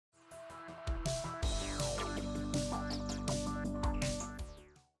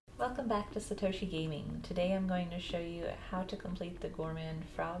Welcome back to Satoshi Gaming. Today I'm going to show you how to complete the Gourmand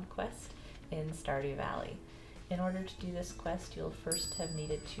Frog quest in Stardew Valley. In order to do this quest, you'll first have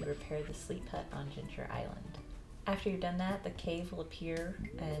needed to repair the sleep hut on Ginger Island. After you've done that, the cave will appear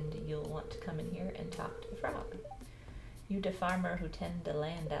and you'll want to come in here and talk to the frog. You de farmer who tend the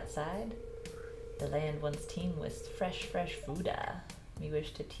land outside. The land once teemed with fresh fooda. Me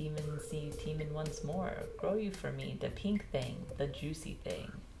wish to teemin once more. Grow you for me, the pink thing, the juicy thing.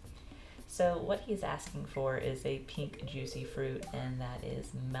 So what he's asking for is a pink juicy fruit, and that is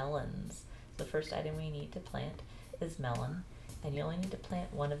melons. The first item we need to plant is melon, and you only need to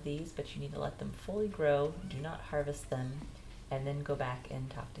plant one of these, but you need to let them fully grow, do not harvest them, and then go back and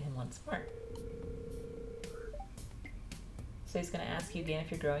talk to him once more. So he's going to ask you again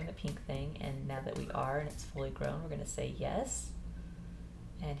if you're growing the pink thing, and now that we are and it's fully grown, we're going to say yes.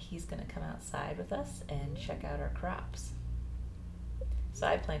 And he's going to come outside with us and check out our crops. So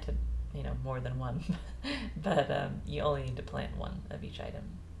I planted, more than one, but you only need to plant one of each item.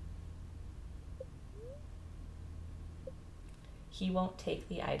 He won't take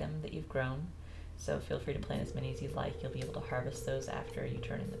the item that you've grown, so feel free to plant as many as you'd like. You'll be able to harvest those after you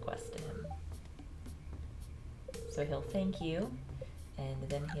turn in the quest to him. So he'll thank you, and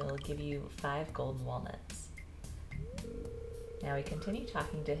then he'll give you 5 golden walnuts. Now we continue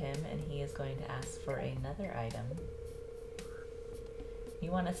talking to him, and he is going to ask for another item. You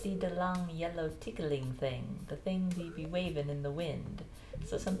want to see the long yellow tickling thing, the thing we be waving in the wind.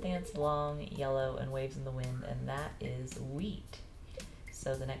 So something that's long, yellow, and waves in the wind, and that is wheat.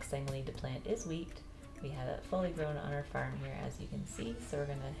 So the next thing we'll need to plant is wheat. We have it fully grown on our farm here, as you can see, so we're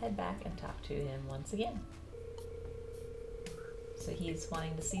going to head back and talk to him once again. So he's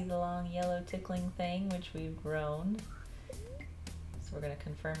wanting to see the long yellow tickling thing, which we've grown. So we're going to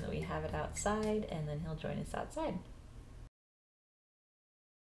confirm that we have it outside, and then he'll join us outside.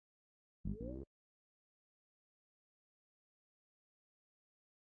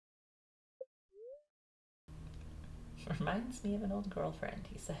 Reminds me of an old girlfriend,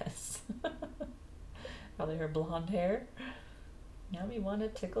 he says. Probably her blonde hair. Now me wanna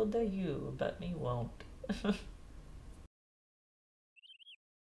tickle the you, but me won't.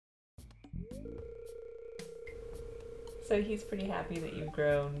 So he's pretty happy that you've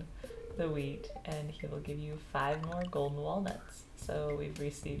grown the wheat, and he will give you 5 more golden walnuts. So we've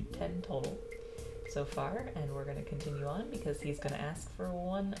received 10 total so far, and we're going to continue on because he's going to ask for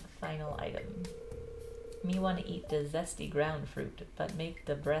one final item. Me want to eat the zesty ground fruit, but make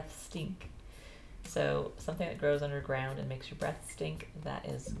the breath stink. So something that grows underground and makes your breath stink, that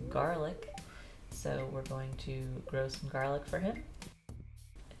is garlic. So we're going to grow some garlic for him.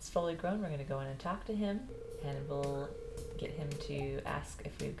 It's fully grown. We're going to go in and talk to him, and we'll get him to ask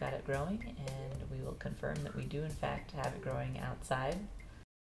if we've got it growing, and we will confirm that we do in fact have it growing outside.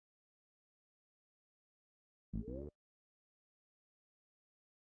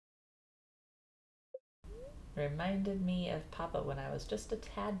 Reminded me of Papa when I was just a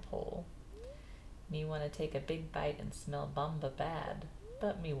tadpole. Me want to take a big bite and smell Bamba bad,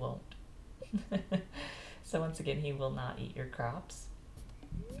 but me won't. So once again, he will not eat your crops,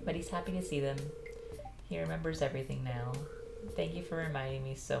 but he's happy to see them. He remembers everything now. Thank you for reminding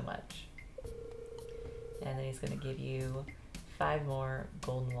me so much. And then he's going to give you 5 more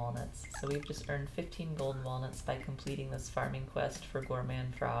golden walnuts. So we've just earned 15 golden walnuts by completing this farming quest for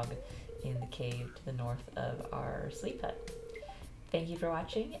Gourmand Frog in the cave to the north of our sleep hut. Thank you for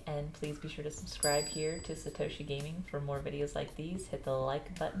watching, and please be sure to subscribe here to Satoshi Gaming for more videos like these. Hit the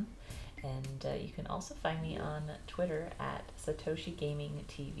like button, and you can also find me on Twitter at Satoshi Gaming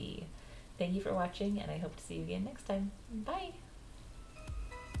TV. Thank you for watching, and I hope to see you again next time. Bye!